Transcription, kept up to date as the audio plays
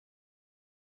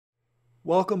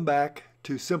Welcome back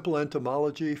to Simple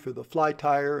Entomology for the Fly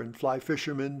Tyer and Fly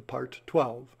Fisherman Part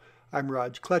 12. I'm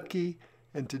Raj Kletke,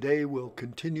 and today we'll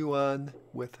continue on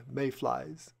with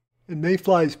mayflies. In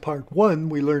Mayflies Part 1,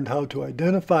 we learned how to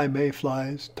identify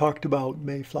mayflies, talked about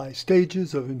mayfly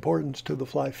stages of importance to the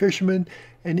fly fisherman,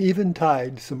 and even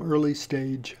tied some early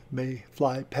stage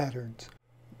mayfly patterns.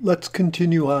 Let's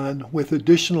continue on with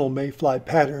additional mayfly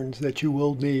patterns that you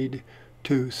will need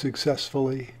to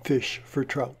successfully fish for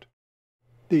trout.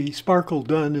 The sparkle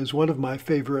dun is one of my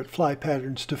favorite fly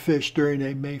patterns to fish during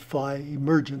a mayfly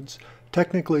emergence.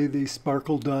 Technically, the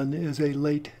sparkle dun is a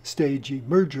late stage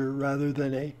emerger rather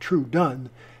than a true dun,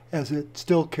 as it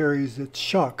still carries its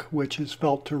shuck, which is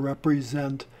felt to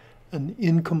represent an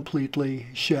incompletely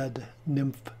shed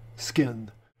nymph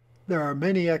skin. There are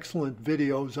many excellent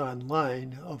videos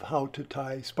online of how to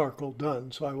tie sparkle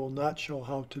dun, so I will not show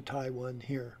how to tie one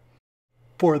here.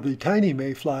 For the tiny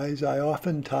mayflies, I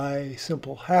often tie a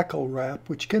simple hackle wrap,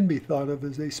 which can be thought of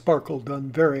as a sparkle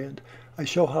dun variant. I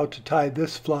show how to tie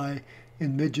this fly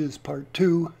in Midges Part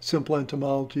 2, Simple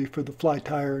Entomology for the Fly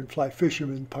Tyer and Fly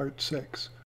Fisherman Part 6.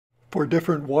 For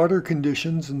different water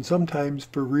conditions, and sometimes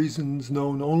for reasons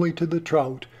known only to the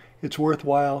trout, it's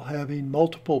worthwhile having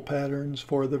multiple patterns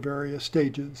for the various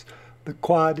stages. The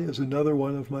quad is another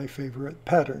one of my favorite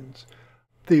patterns.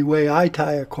 The way I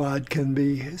tie a quad can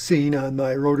be seen on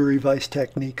my Rotary Vise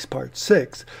Techniques Part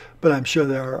 6, but I'm sure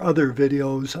there are other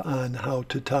videos on how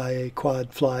to tie a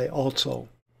quad fly also.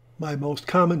 My most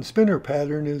common spinner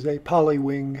pattern is a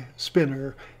polywing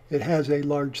spinner. It has a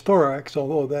large thorax,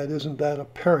 although that isn't that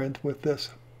apparent with this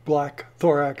black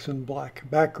thorax and black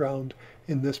background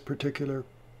in this particular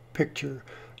picture.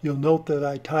 You'll note that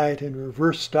I tie it in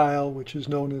reverse style, which is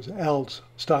known as Al's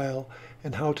style,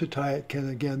 and how to tie it can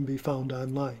again be found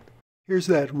online. Here's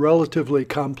that relatively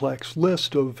complex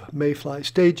list of mayfly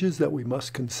stages that we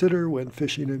must consider when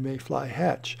fishing a mayfly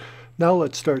hatch. Now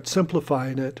let's start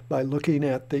simplifying it by looking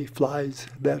at the flies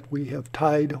that we have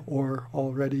tied or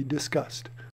already discussed.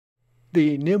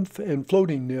 The nymph and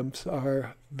floating nymphs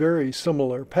are very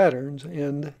similar patterns,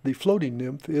 and the floating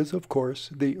nymph is, of course,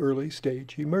 the early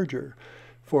stage emerger.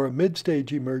 For a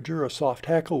mid-stage emerger, a soft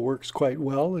hackle works quite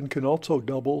well and can also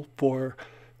double for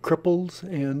cripples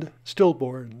and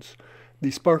stillborns.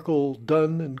 The sparkle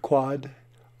dun and quad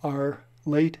are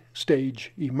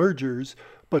late-stage emergers,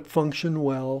 but function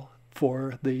well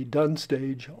for the dun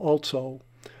stage also.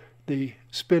 The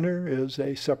spinner is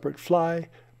a separate fly,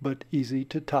 but easy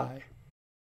to tie.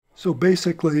 So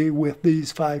basically, with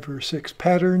these 5 or 6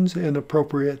 patterns in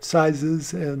appropriate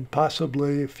sizes and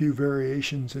possibly a few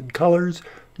variations in colors,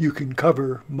 you can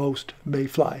cover most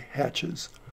mayfly hatches.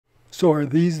 So are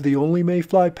these the only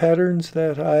mayfly patterns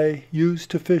that I use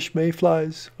to fish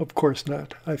mayflies? Of course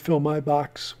not. I fill my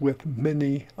box with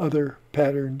many other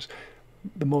patterns,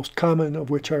 the most common of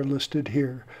which are listed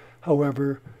here.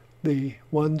 However, the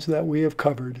ones that we have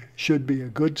covered should be a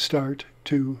good start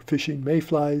to fishing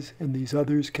mayflies, and these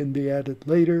others can be added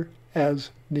later as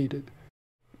needed.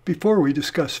 Before we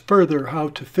discuss further how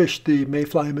to fish the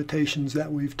mayfly imitations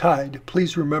that we've tied,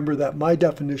 please remember that my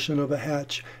definition of a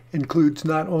hatch includes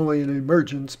not only an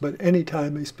emergence, but any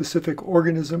time a specific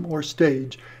organism or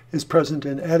stage is present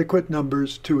in adequate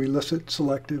numbers to elicit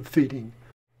selective feeding.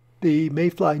 The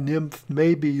mayfly nymph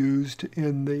may be used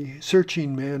in the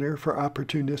searching manner for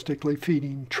opportunistically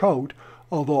feeding trout,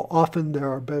 although often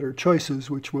there are better choices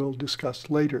which we'll discuss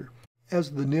later.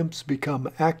 As the nymphs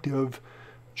become active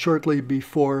shortly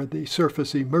before the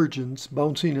surface emergence,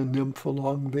 bouncing a nymph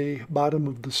along the bottom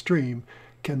of the stream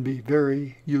can be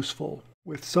very useful.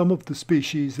 With some of the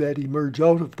species that emerge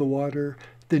out of the water,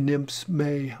 the nymphs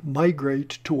may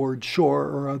migrate toward shore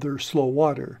or other slow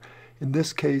water. In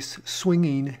this case,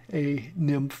 swinging a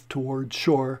nymph toward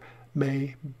shore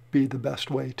may be the best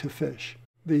way to fish.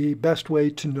 The best way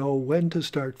to know when to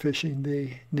start fishing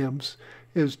the nymphs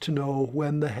is to know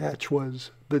when the hatch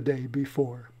was the day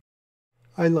before.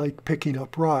 I like picking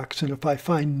up rocks, and if I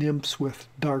find nymphs with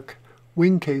dark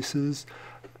wing cases,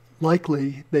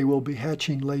 likely they will be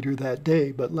hatching later that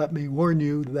day, but let me warn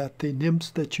you that the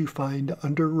nymphs that you find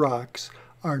under rocks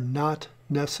are not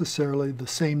necessarily the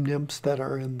same nymphs that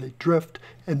are in the drift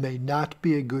and may not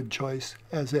be a good choice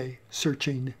as a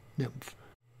searching nymph.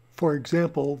 For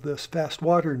example, this fast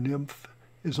water nymph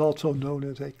is also known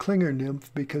as a clinger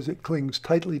nymph because it clings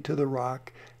tightly to the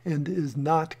rock and is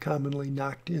not commonly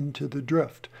knocked into the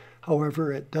drift.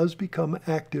 However, it does become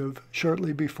active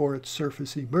shortly before its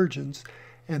surface emergence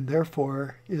and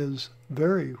therefore is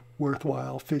very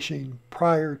worthwhile fishing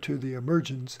prior to the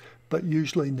emergence, but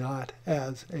usually not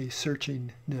as a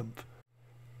searching nymph.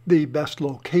 The best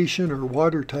location or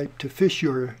water type to fish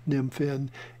your nymph in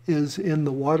is in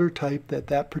the water type that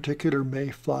that particular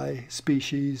mayfly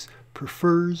species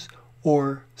prefers,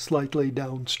 or slightly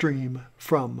downstream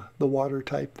from the water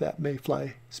type that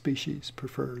mayfly species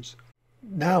prefers.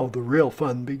 Now the real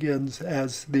fun begins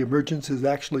as the emergence is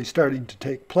actually starting to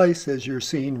take place, as you're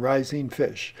seeing rising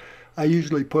fish. I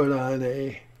usually put on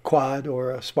a quad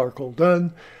or a sparkle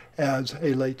dun as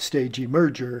a late stage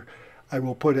emerger. I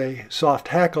will put a soft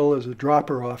hackle as a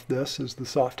dropper off this, as the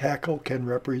soft hackle can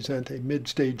represent a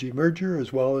mid-stage emerger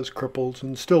as well as cripples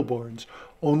and stillborns.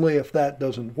 Only if that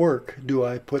doesn't work do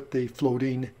I put the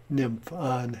floating nymph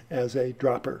on as a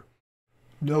dropper.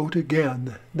 Note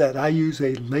again that I use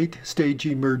a late stage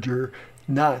emerger,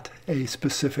 not a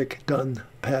specific dun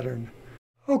pattern.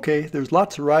 Okay, there's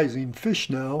lots of rising fish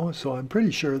now, so I'm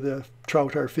pretty sure the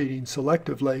trout are feeding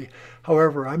selectively.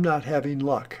 However, I'm not having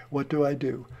luck. What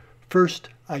do? First,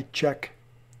 I check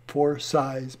for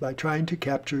size by trying to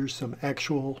capture some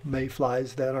actual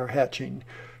mayflies that are hatching.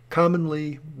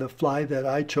 Commonly, the fly that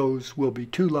I chose will be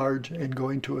too large, and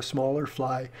going to a smaller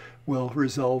fly will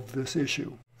resolve this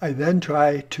issue. I then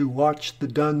try to watch the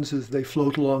duns as they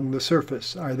float along the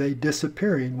surface. Are they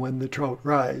disappearing when the trout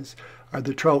rise? Are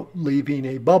the trout leaving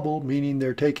a bubble, meaning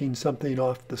they're taking something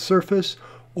off the surface,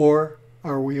 or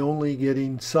are we only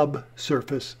getting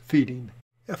subsurface feeding?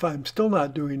 If I'm still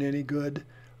not doing any good,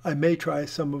 I may try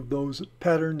some of those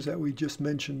patterns that we just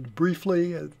mentioned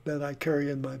briefly that I carry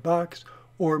in my box,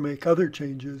 or make other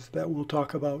changes that we'll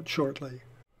talk about shortly.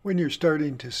 When you're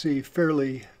starting to see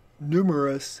fairly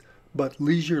numerous but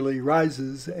leisurely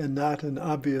rises and not an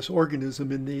obvious organism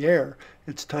in the air,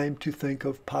 it's time to think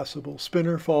of possible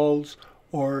spinner falls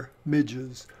or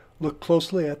midges. Look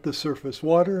closely at the surface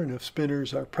water, and if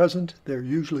spinners are present, they're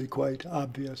usually quite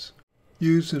obvious.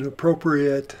 Use an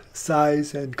appropriate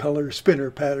size and color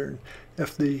spinner pattern.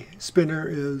 If the spinner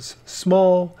is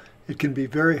small, it can be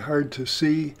very hard to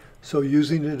see, so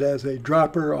using it as a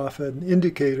dropper off an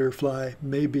indicator fly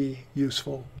may be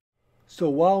useful. So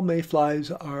while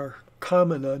mayflies are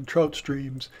common on trout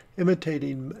streams,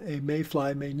 imitating a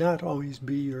mayfly may not always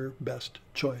be your best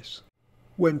choice.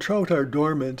 When trout are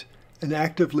dormant, an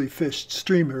actively fished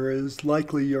streamer is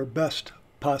likely your best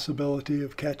possibility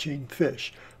of catching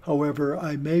fish. However,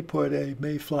 I may put a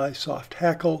mayfly soft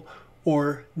hackle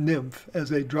or nymph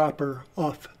as a dropper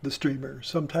off the streamer.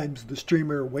 Sometimes the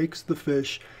streamer wakes the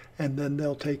fish, and then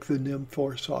they'll take the nymph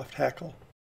or soft hackle.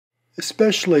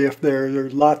 Especially if there are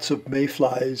lots of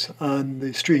mayflies on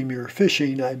the stream you're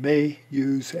fishing, I may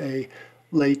use a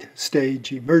late stage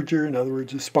emerger, in other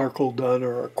words a sparkle dun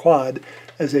or a quad,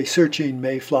 as a searching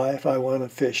mayfly if I want to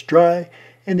fish dry,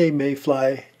 and a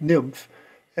mayfly nymph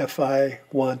if I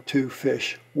want to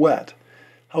fish wet.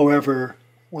 However,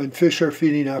 when fish are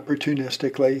feeding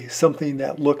opportunistically, something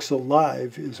that looks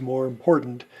alive is more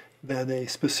important than a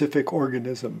specific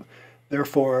organism.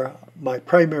 Therefore, my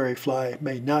primary fly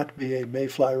may not be a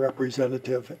mayfly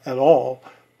representative at all,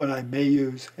 but I may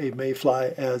use a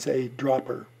mayfly as a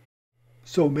dropper.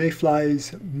 So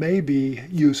mayflies may be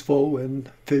useful when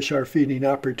fish are feeding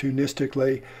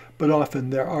opportunistically, but often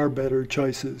there are better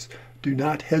choices. Do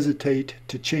not hesitate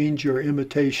to change your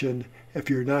imitation if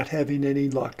you're not having any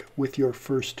luck with your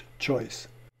first choice.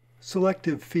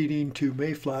 Selective feeding to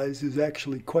mayflies is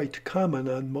actually quite common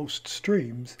on most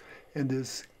streams, and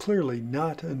is clearly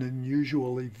not an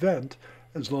unusual event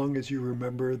as long as you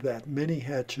remember that many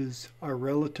hatches are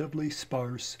relatively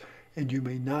sparse and you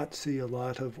may not see a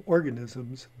lot of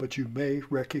organisms, but you may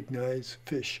recognize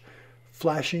fish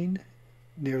flashing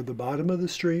near the bottom of the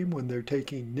stream when they're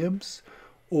taking nymphs,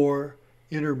 or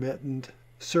intermittent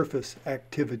surface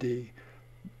activity.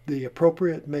 The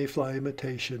appropriate mayfly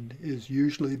imitation is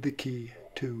usually the key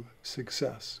to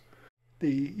success.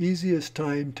 The easiest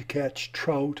time to catch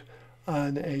trout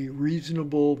on a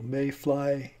reasonable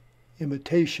mayfly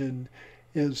imitation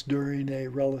is during a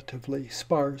relatively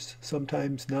sparse,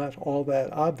 sometimes not all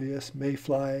that obvious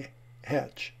mayfly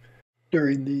hatch.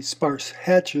 During these sparse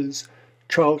hatches,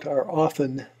 trout are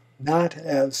often not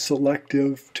as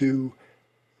selective to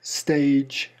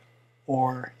stage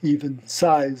or even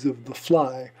size of the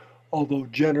fly, although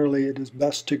generally it is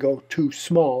best to go too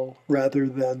small rather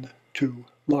than too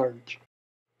large.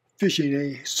 Fishing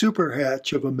a super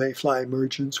hatch of a mayfly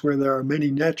emergence where there are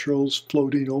many naturals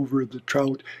floating over the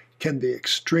trout can be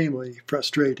extremely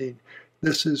frustrating.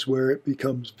 This is where it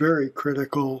becomes very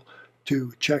critical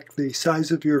to check the size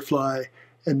of your fly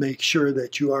and make sure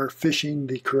that you are fishing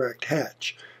the correct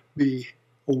hatch. Be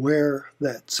aware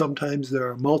that sometimes there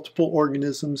are multiple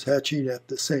organisms hatching at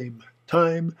the same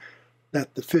time,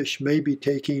 that the fish may be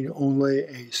taking only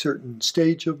a certain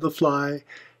stage of the fly,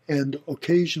 and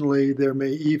occasionally there may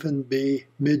even be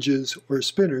midges or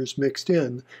spinners mixed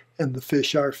in, and the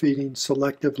fish are feeding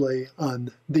selectively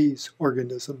on these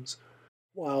organisms.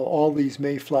 While all these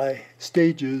mayfly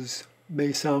stages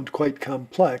may sound quite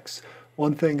complex,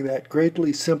 one thing that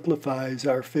greatly simplifies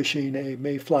our fishing a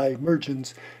mayfly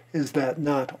emergence is that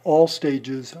not all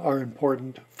stages are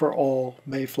important for all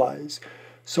mayflies.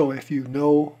 So if you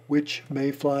know which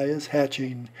mayfly is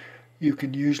hatching, you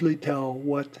can usually tell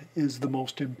what is the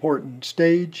most important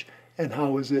stage and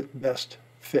how is it best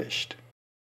fished.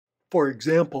 For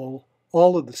example,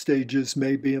 all of the stages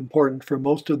may be important for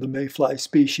most of the mayfly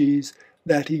species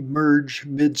that emerge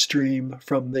midstream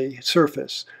from the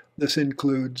surface. This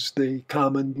includes the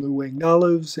common blue-winged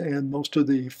olives and most of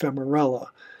the Ephemerella.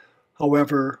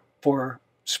 However, for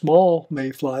small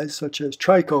mayflies such as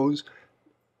trichos,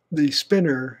 the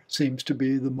spinner seems to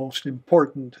be the most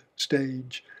important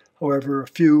stage. However, a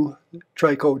few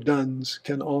trichoduns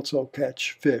can also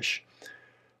catch fish.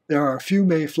 There are a few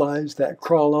mayflies that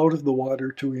crawl out of the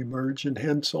water to emerge, and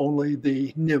hence only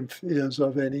the nymph is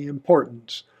of any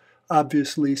importance.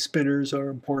 Obviously, spinners are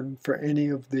important for any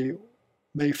of the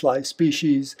mayfly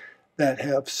species that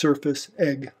have surface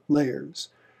egg layers.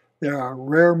 There are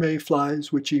rare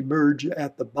mayflies which emerge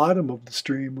at the bottom of the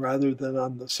stream rather than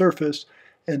on the surface,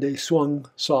 and a swung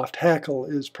soft hackle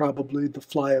is probably the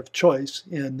fly of choice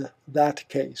in that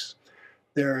case.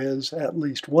 There is at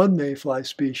least one mayfly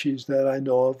species that I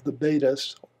know of, the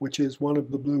Baetis, which is one of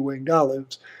the blue-winged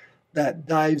olives, that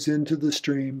dives into the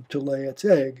stream to lay its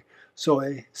egg. So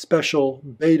a special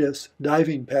Baetis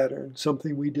diving pattern,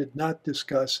 something we did not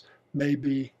discuss, may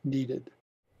be needed.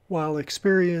 While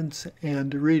experience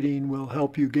and reading will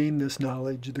help you gain this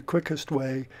knowledge, the quickest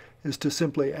way is to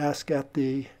simply ask at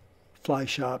the fly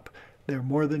shop. They're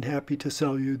more than happy to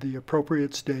sell you the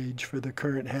appropriate stage for the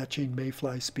current hatching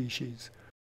mayfly species.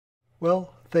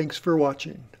 Well, thanks for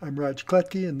watching. I'm Raj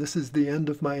Kletke, and this is the end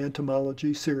of my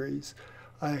entomology series.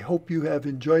 I hope you have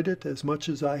enjoyed it as much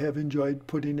as I have enjoyed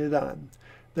putting it on.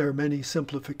 There are many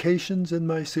simplifications in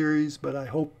my series, but I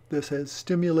hope this has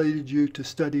stimulated you to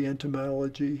study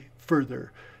entomology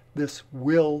further. This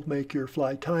will make your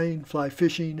fly tying, fly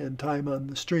fishing, and time on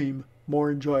the stream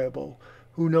more enjoyable.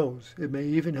 Who knows, it may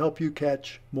even help you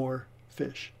catch more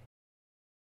fish.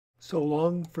 So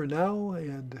long for now,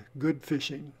 and good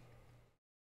fishing.